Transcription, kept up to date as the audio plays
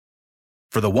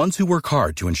For the ones who work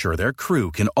hard to ensure their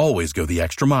crew can always go the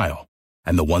extra mile,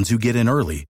 and the ones who get in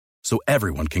early so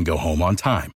everyone can go home on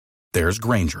time, there's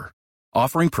Grainger,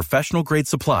 offering professional-grade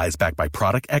supplies backed by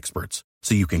product experts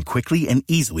so you can quickly and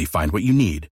easily find what you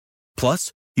need.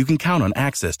 Plus, you can count on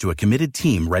access to a committed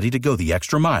team ready to go the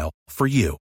extra mile for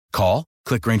you. Call,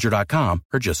 click Grainger.com,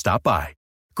 or just stop by.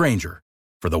 Grainger,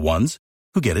 for the ones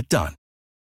who get it done.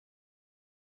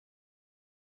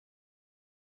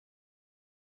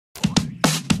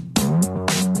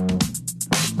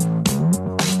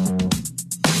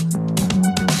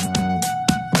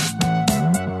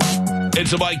 It's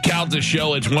the Mike Calta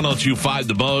Show. It's 102.5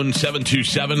 The Bone,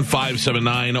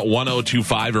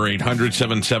 727-579-1025 or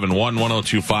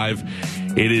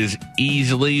 800-771-1025. It is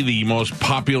easily the most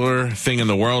popular thing in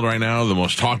the world right now, the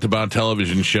most talked about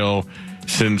television show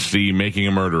since the Making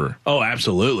a Murderer. Oh,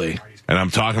 absolutely. And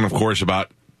I'm talking, of course, about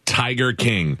Tiger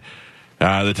King.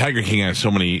 The Tiger King has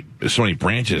so many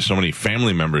branches, so many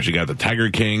family members. You got the Tiger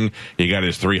King, you got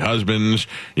his 3 husbands,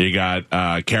 you got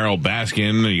Carol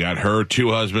Baskin, you got her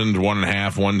 2 husbands,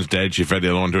 1.5, one's dead. She fed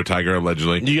the other one to a tiger,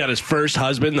 allegedly. You got his first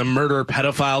husband, the murderer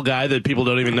pedophile guy that people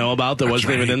don't even know about, that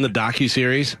wasn't even in the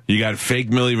docuseries. You got fake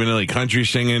Milli Vanilli country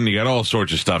singing. You got all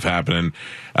sorts of stuff happening.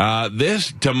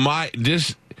 This, to most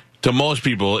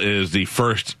people, is the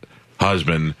first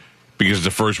husband, because it's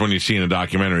the first one you see in a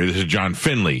documentary. This is John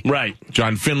Finlay. Right.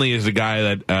 John Finlay is the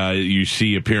guy that you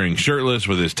see appearing shirtless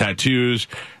with his tattoos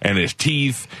and his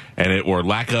teeth, or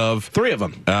lack of. 3 of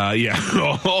them.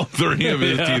 Yeah, all 3 of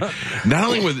his teeth.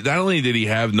 Not only did he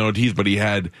have no teeth, but he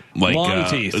had long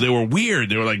teeth. They were weird.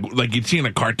 They were like you'd see in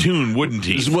a cartoon, wooden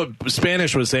teeth. This is what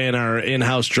Spanish was saying, our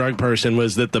in-house drug person,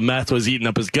 was that the meth was eating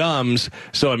up his gums,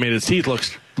 so it made his teeth look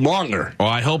longer. Well,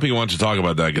 I hope he wants to talk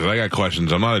about that, because I got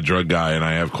questions. I'm not a drug guy, and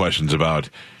I have questions about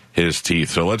his teeth.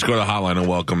 So let's go to the hotline and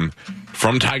welcome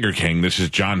from Tiger King. This is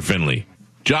John Finlay.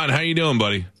 John, how you doing,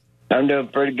 buddy? I'm doing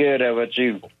pretty good. How about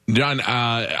you? John,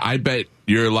 I bet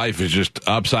your life is just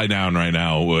upside down right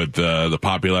now with the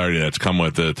popularity that's come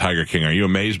with the Tiger King. Are you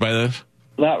amazed by this?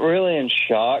 Not really in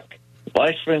shock.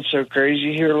 Life's been so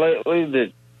crazy here lately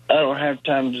that I don't have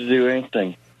time to do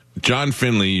anything. John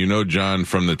Finlay, you know John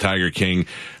from the Tiger King.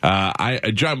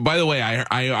 John, by the way,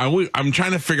 I'm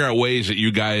trying to figure out ways that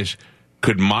you guys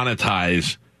could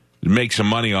monetize, make some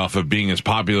money off of being as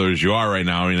popular as you are right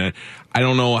now. I mean, I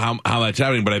don't know how that's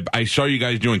happening, but I saw you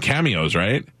guys doing cameos,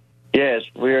 right? Yes,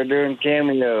 we are doing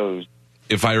cameos.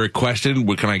 If I requested,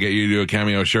 can I get you to do a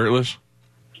cameo shirtless?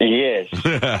 Yes.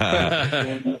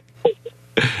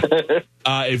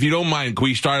 If you don't mind, can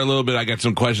we start a little bit? I got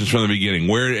some questions from the beginning.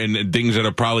 And things that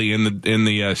are probably in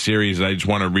the series that I just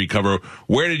want to recover.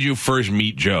 Where did you first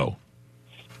meet Joe?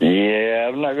 Yeah,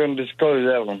 I'm not going to disclose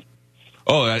that one.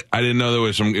 Oh, I didn't know there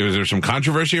was some. Was there some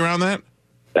controversy around that?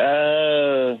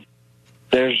 There's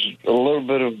a little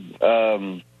bit of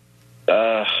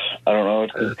I don't know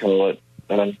what to call it.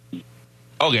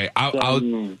 Okay,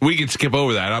 we can skip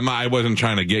over that. I wasn't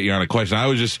trying to get you on a question. I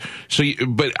was just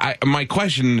my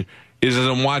question is, as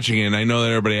I'm watching it, and I know that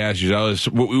everybody asks you,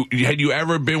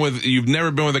 you've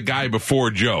never been with a guy before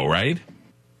Joe, right?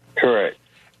 Correct.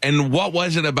 And what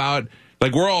was it about?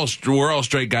 Like, we're all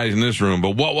straight guys in this room,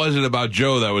 but what was it about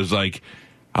Joe that was like,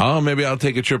 oh, maybe I'll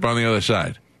take a trip on the other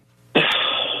side? I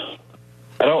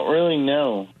don't really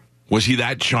know. Was he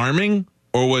that charming?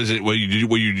 Or was it? Did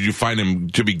you find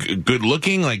him to be good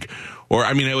looking?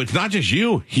 It's not just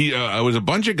you. It was a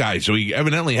bunch of guys, so he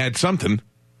evidently had something.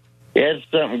 He had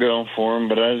something going for him,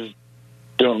 but I just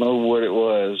don't know what it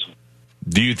was.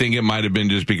 Do you think it might have been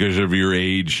just because of your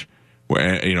age?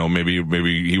 Where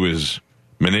maybe he was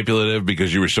manipulative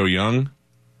because you were so young.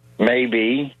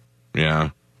 Maybe. Yeah.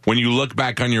 When you look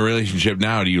back on your relationship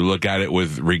now, do you look at it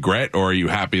with regret, or are you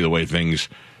happy the way things?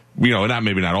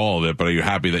 Not all of it, but are you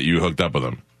happy that you hooked up with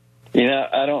him?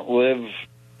 I don't live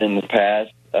in the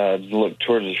past. Look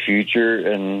towards the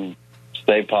future and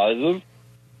stay positive.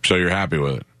 So you're happy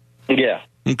with it? Yeah.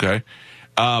 Okay.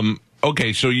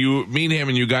 Okay, so you meet him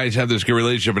and you guys have this good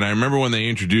relationship. And I remember when they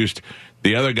introduced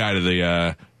the other guy to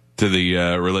the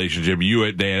relationship,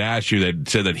 they had asked you, that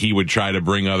said that he would try to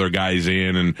bring other guys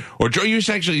in, or Joe, you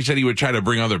actually said he would try to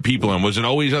bring other people in. Was it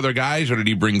always other guys, or did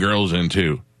he bring girls in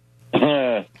too?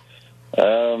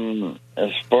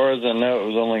 As far as I know, it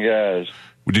was only guys.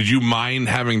 Did you mind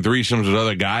having threesomes with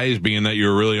other guys, being that you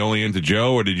were really only into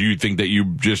Joe, or did you think that you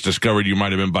just discovered you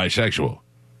might have been bisexual?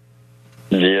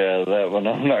 Yeah, that one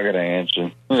I'm not going to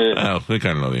answer. Well, we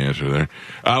kind of know the answer there.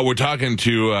 We're talking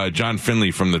to John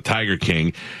Finlay from the Tiger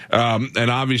King, and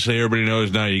obviously everybody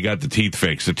knows now you got the teeth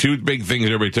fixed. The two big things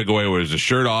everybody took away was the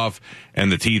shirt off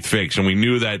and the teeth fixed, and we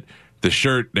knew that the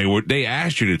shirt, they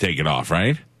asked you to take it off,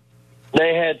 right?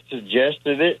 They had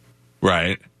suggested it.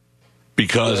 Right.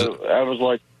 Because I was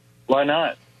like, why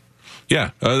not?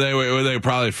 Yeah, they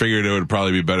probably figured it would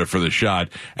probably be better for the shot.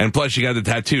 And plus, you got the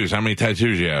tattoos. How many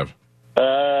tattoos do you have?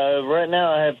 Right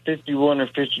now, I have 51 or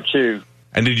 52.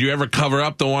 And did you ever cover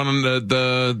up the one on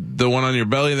the one on your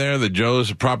belly there, the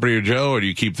Joe's property of Joe, or do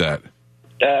you keep that?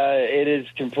 It is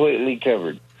completely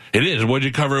covered. It is. What'd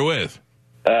you cover it with?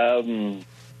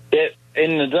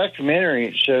 In the documentary,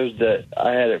 it shows that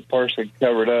I had it partially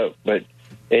covered up, but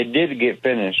it did get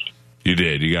finished. You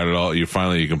did. You got it all. You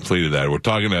completed that. We're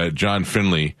talking to John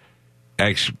Finlay,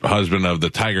 ex-husband of the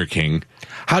Tiger King.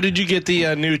 How did you get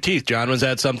the new teeth, John? Was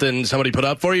that something somebody put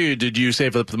up for you, or did you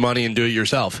save up the money and do it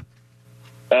yourself?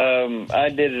 I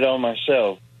did it all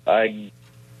myself.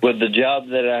 With the job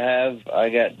that I have, I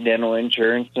got dental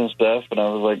insurance and stuff, and I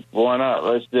was like, why not?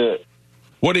 Let's do it.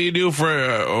 What do you do for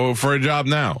a job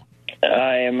now?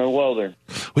 I am a welder.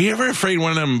 Were you ever afraid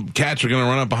one of them cats were going to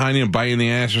run up behind you and bite you in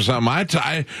the ass or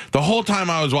something? The whole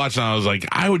time I was watching, I was like,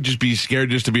 I would just be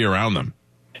scared just to be around them.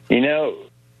 You know,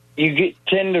 you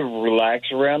tend to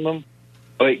relax around them,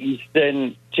 but you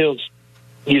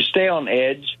stay on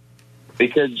edge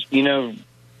because, you know,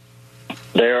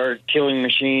 they are a killing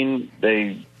machine.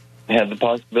 They have the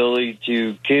possibility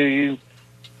to kill you,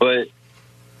 but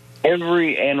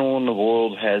every animal in the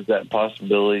world has that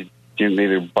possibility to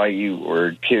either bite you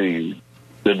or kill you.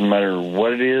 Doesn't matter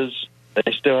what it is,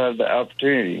 they still have the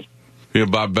opportunity.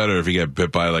 It'd be a lot better if you get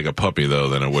bit by like a puppy, though,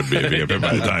 than it would be if you get bit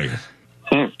by a tiger.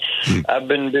 I've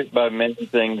been bit by many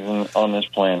things on this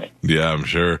planet. Yeah, I'm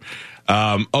sure.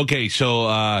 Okay, so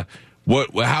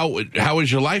how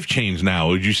has your life changed now?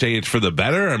 Would you say it's for the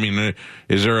better? I mean,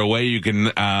 is there a way you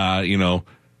can,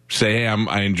 say, hey,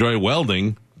 I enjoy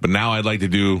welding, but now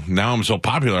now I'm so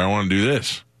popular, I want to do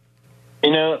this?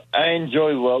 You know, I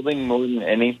enjoy welding more than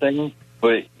anything,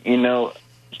 but, you know,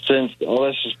 since all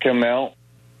this has come out,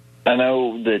 I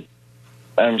know that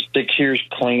I'm 6 years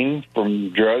clean from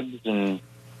drugs, and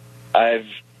I've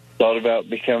thought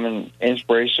about becoming an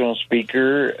inspirational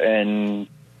speaker, and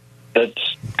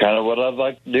that's kind of what I'd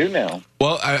like to do now.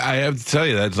 Well, I have to tell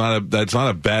you, that's not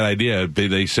a bad idea.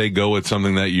 They say go with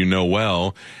something that you know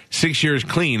well. 6 years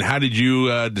clean. How did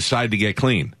you decide to get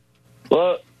clean?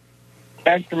 Well,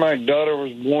 after my daughter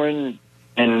was born,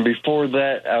 and before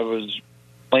that, I was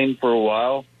clean for a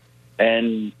while,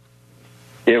 and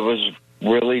it was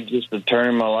really just a turn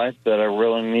in my life that I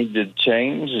really needed to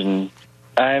change, and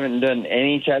I haven't done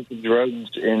any type of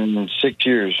drugs in 6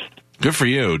 years. Good for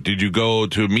you. Did you go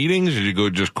to meetings? Did you go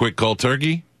just quick cold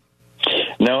turkey?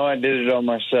 No, I did it all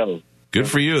myself. Good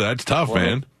for you. That's tough,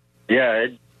 man. Yeah,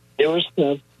 it was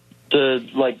tough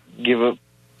to, give up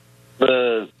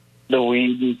the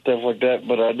weed and stuff like that,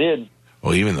 but I did.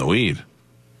 Oh, even the weed.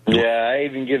 Yeah, I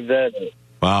even give that up.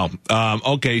 Wow.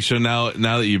 Okay, so now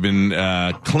that you've been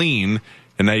clean,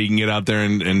 and now you can get out there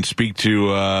and speak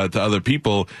to other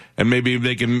people, and maybe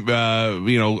they can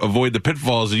avoid the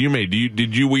pitfalls that you made.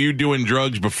 Were you doing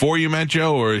drugs before you met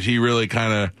Joe, or is he really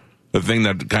kind of the thing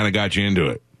that kind of got you into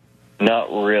it?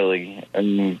 Not really. I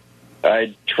mean,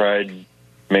 I tried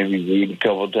maybe weed a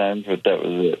couple of times, but that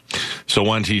was it. So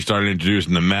once he started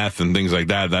introducing the meth and things like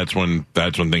that, that's when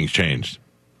things changed.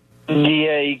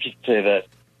 Yeah, you could say that.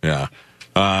 Yeah.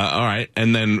 All right.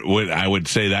 And then I would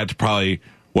say that's probably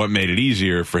what made it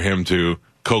easier for him to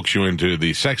coax you into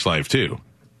the sex life too.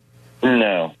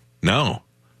 No.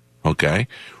 Okay.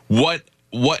 What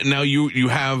now are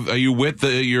you with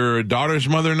your daughter's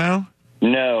mother now?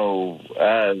 No.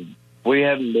 We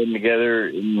haven't been together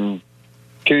in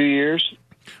 2 years.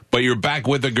 But you're back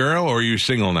with a girl, or are you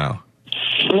single now?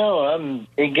 No, I'm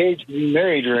engaged to be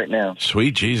married right now.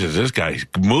 Sweet Jesus, this guy's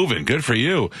moving. Good for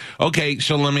you. Okay,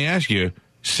 so let me ask you,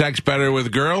 sex better with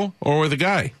a girl or with a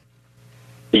guy?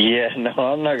 Yeah, no,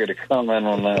 I'm not going to comment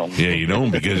on that one. Yeah, you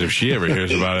don't, because if she ever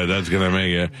hears about it, that's going to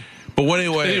make it. But what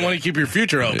anyway? You want to keep your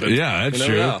future open. Yeah, that's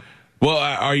true. Know. Well,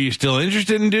 are you still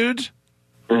interested in dudes?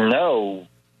 No.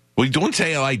 Well, don't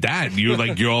say it like that.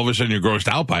 You're all of a sudden you're grossed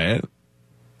out by it.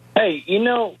 Hey,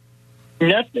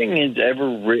 nothing is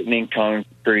ever written in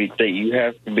concrete that you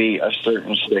have to be a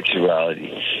certain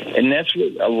sexuality. And that's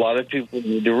what a lot of people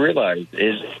need to realize,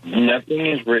 is nothing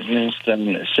is written in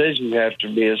stone that says you have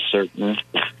to be a certain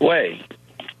way.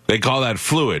 They call that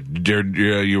fluid. You're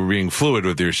being fluid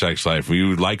with your sex life.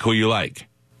 You like who you like.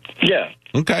 Yeah.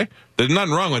 Okay. There's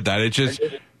nothing wrong with that. It's just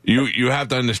you have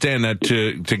to understand that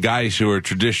to guys who are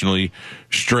traditionally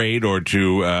straight, or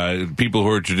to people who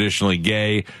are traditionally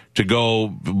gay, to go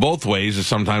both ways is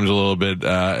sometimes a little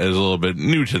bit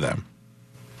new to them.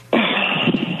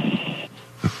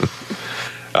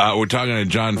 We're talking to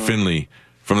John Finlay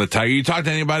From the Tiger. You talk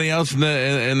to anybody else in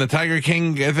the Tiger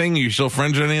King thing? You still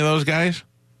friends with any of those guys?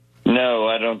 No,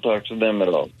 I don't talk to them at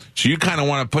all. So you kind of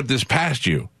want to put this past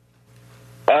you?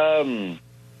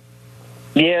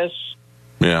 Yes.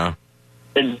 Yeah.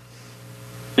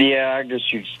 Yeah, I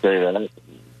guess you could say that.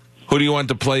 Who do you want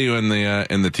to play you in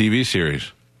the TV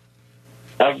series?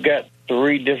 I've got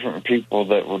 3 different people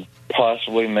that would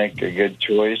possibly make a good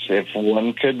choice. If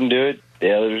one couldn't do it,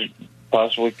 the others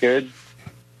possibly could.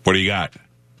 What do you got?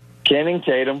 Channing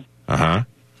Tatum. Uh-huh.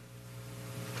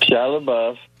 Shia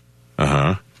LaBeouf.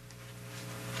 Uh-huh.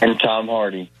 And Tom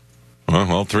Hardy.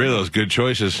 Well, 3 of those good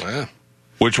choices. Wow.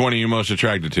 Which one are you most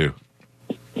attracted to?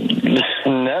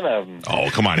 None of them. Oh,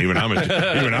 come on. Even I'm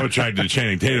attracted to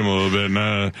Channing Tatum a little bit.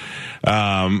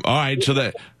 All right. So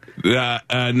that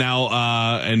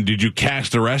now, and did you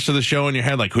cast the rest of the show in your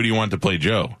head? Like, who do you want to play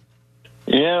Joe?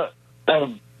 Yeah,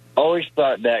 I've always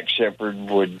thought Dax Shepard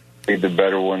would be the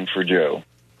better one for Joe.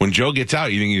 When Joe gets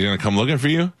out, you think he's going to come looking for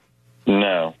you?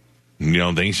 No. You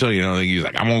don't think so? You don't think he's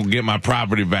like, I'm going to get my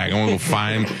property back. I'm going to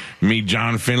find me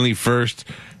John Finlay first.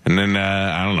 And then,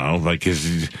 I don't know, like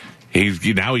he's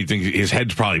now he thinks his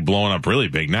head's probably blowing up really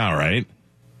big now, right?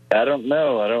 I don't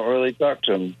know. I don't really talk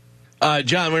to him.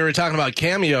 John, we were talking about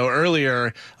Cameo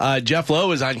earlier. Jeff Lowe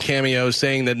was on Cameo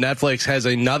saying that Netflix has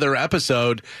another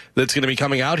episode that's going to be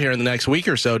coming out here in the next week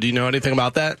or so. Do you know anything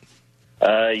about that?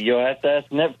 You'll have to ask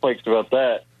Netflix about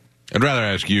that. I'd rather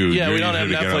ask you. Yeah, You're we don't have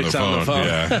easier to get Netflix on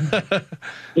the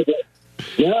phone.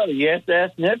 Yeah. No, you have to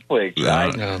ask Netflix.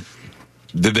 No.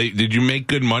 Did you make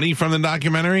good money from the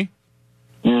documentary?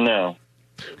 No.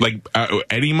 Like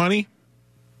any money?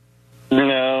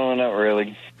 No, not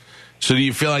really. So do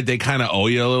you feel like they kind of owe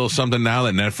you a little something now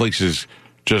that Netflix is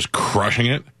just crushing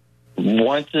it?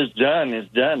 Once it's done,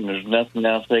 it's done. There's nothing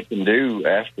else they can do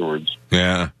afterwards.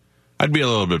 Yeah. I'd be a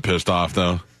little bit pissed off,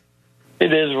 though.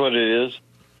 It is what it is.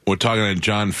 We're talking to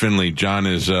John Finlay. John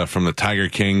is from the Tiger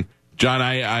King. John,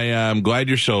 I'm glad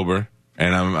you're sober,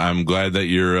 and I'm glad that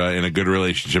you're in a good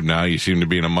relationship now. You seem to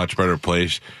be in a much better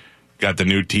place. Got the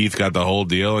new teeth, got the whole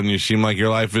deal, and you seem like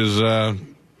your life is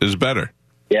better.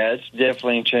 Yeah, it's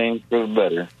definitely changed for the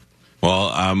better. Well,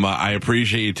 I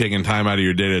appreciate you taking time out of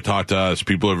your day to talk to us.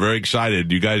 People are very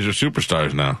excited. You guys are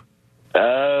superstars now.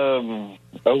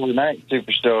 Overnight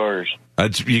superstars.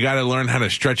 You got to learn how to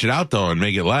stretch it out, though, and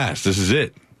make it last. This is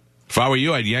it. If I were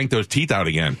you, I'd yank those teeth out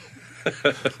again.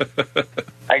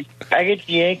 I get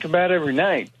to yank them out every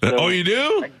night. So oh, you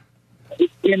do? I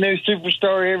get a new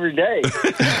superstar every day.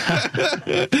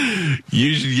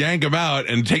 You should yank them out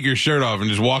and take your shirt off and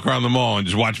just walk around the mall and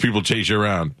just watch people chase you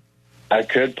around. I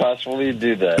could possibly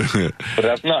do that, but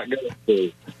I'm not going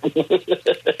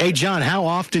to. Hey, John, how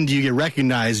often do you get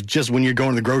recognized just when you're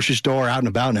going to the grocery store or out and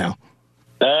about now?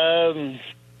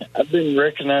 I've been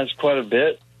recognized quite a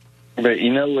bit, but,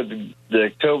 with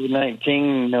the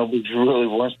COVID-19, nobody really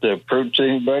wants to approach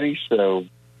anybody, so...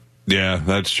 Yeah,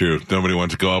 that's true. Nobody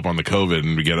wants to go up on the COVID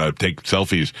and we got to take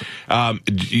selfies.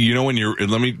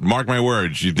 Let me mark my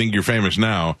words. You think you're famous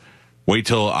now. Wait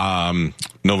till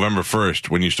November 1st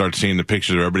when you start seeing the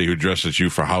pictures of everybody who dressed as you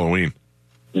for Halloween.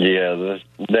 Yeah,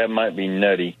 that might be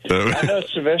nutty. I know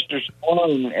Sylvester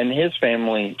Stallone and his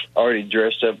family already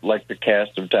dressed up like the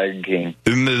cast of Tiger King.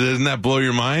 Doesn't that blow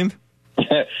your mind?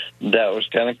 That was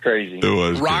kind of crazy. It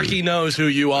was. Rocky crazy. knows who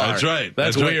you are. That's right.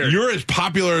 That's weird. Right. You're as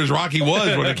popular as Rocky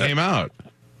was when it came out.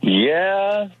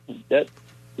 Yeah, that's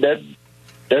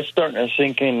starting to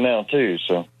sink in now too.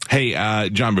 So, hey,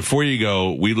 John, before you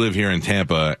go, we live here in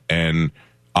Tampa, and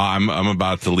I'm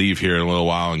about to leave here in a little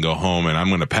while and go home, and I'm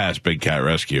going to pass Big Cat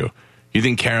Rescue. You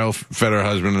think Carol fed her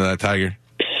husband to that tiger?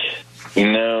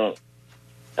 I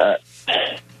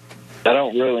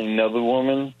don't really know the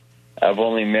woman. I've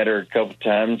only met her a couple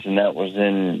times, and that was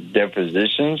in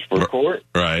depositions for court.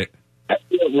 Right. I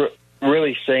can't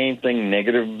really say anything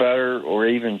negative about her or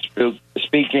even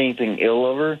speak anything ill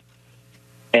of her.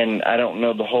 And I don't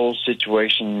know the whole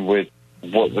situation with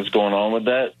what was going on with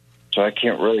that, so I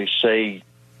can't really say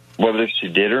whether she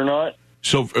did or not.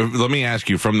 So let me ask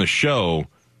you, from the show,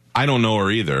 I don't know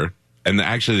her either. And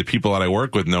actually the people that I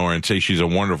work with know her and say she's a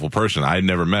wonderful person. I'd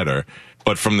never met her.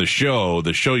 But from the show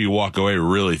you walk away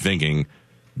really thinking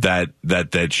that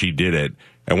she did it.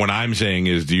 And what I'm saying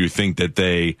is, do you think that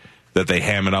they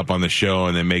ham it up on the show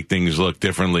and they make things look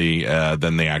differently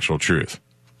than the actual truth?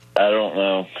 I don't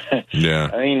know. Yeah.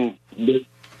 I mean,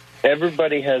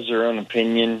 everybody has their own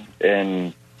opinion,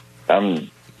 and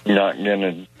I'm not going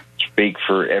to speak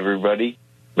for everybody.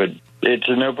 But it's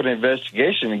an open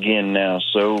investigation again now,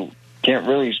 so can't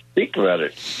really speak about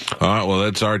it. All right, well,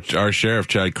 that's our sheriff,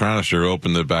 Chad Cronister, who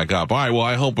opened it back up. All right, well,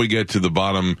 I hope we get to the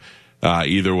bottom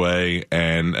either way.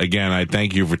 And again, I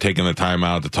thank you for taking the time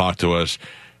out to talk to us.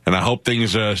 And I hope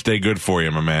things stay good for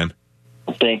you, my man.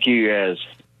 Thank you, guys.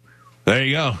 There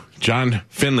you go. John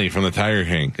Finlay from the Tiger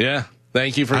King. Yeah.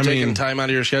 Thank you for taking time out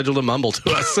of your schedule to mumble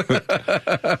to us.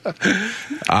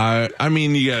 I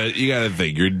mean, you got to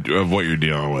think of what you're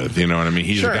dealing with. You know what I mean?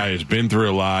 He's a guy who's been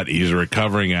through a lot. He's a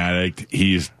recovering addict.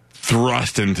 He's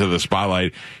thrust into the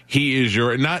spotlight. He is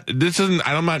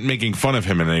I'm not making fun of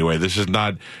him in any way. This is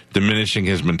not diminishing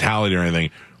his mentality or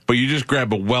anything. But you just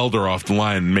grab a welder off the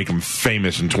line and make him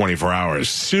famous in 24 hours.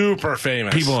 Super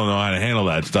famous. People don't know how to handle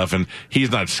that stuff, and he's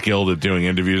not skilled at doing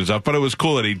interviews and stuff, but it was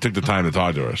cool that he took the time to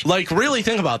talk to us. Like, really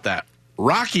think about that.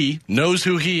 Rocky knows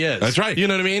who he is. That's right. You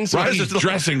know what I mean? So Rocky's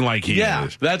dressing like he is. Yeah,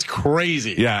 that's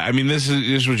crazy. Yeah, I mean, this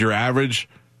was your average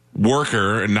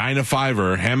worker, a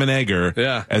 9-to-5er, ham and egger.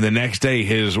 Yeah. And the next day,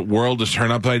 his world is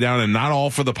turned upside down, and not all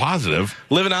for the positive.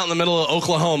 Living out in the middle of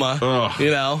Oklahoma,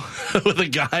 with a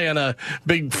guy on a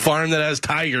big farm that has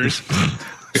tigers.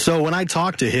 So when I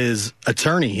talked to his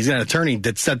attorney, he's got an attorney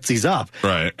that sets these up.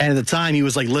 Right. And at the time, he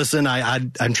was like, listen,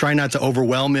 I'm trying not to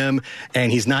overwhelm him,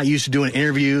 and he's not used to doing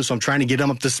interviews, so I'm trying to get him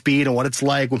up to speed on what it's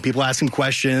like when people ask him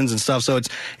questions and stuff. So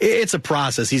it's a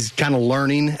process. He's kind of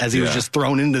learning as he was just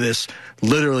thrown into this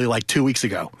literally like 2 weeks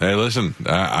ago. Hey, listen,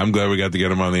 I'm glad we got to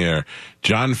get him on the air.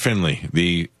 John Finlay,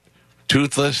 the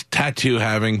toothless,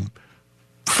 tattoo-having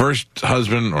first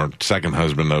husband or second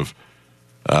husband of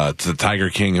to the Tiger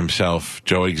King himself,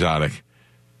 Joe Exotic.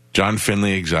 John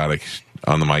Finlay Exotic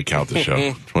on the Mike Calta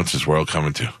Show. What's this world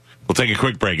coming to? We'll take a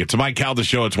quick break. It's the Mike Calta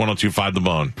Show. It's 102.5 The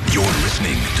Bone. You're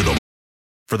listening to the...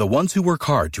 For the ones who work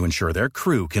hard to ensure their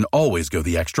crew can always go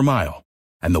the extra mile,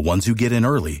 and the ones who get in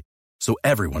early so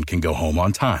everyone can go home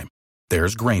on time,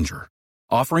 there's Grainger,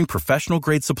 offering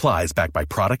professional-grade supplies backed by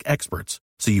product experts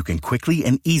so you can quickly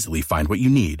and easily find what you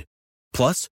need.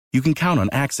 Plus, you can count on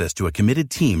access to a committed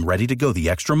team ready to go the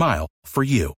extra mile for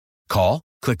you. Call,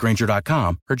 click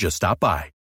Grainger.com, or just stop by.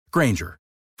 Grainger,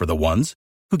 for the ones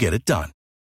who get it done.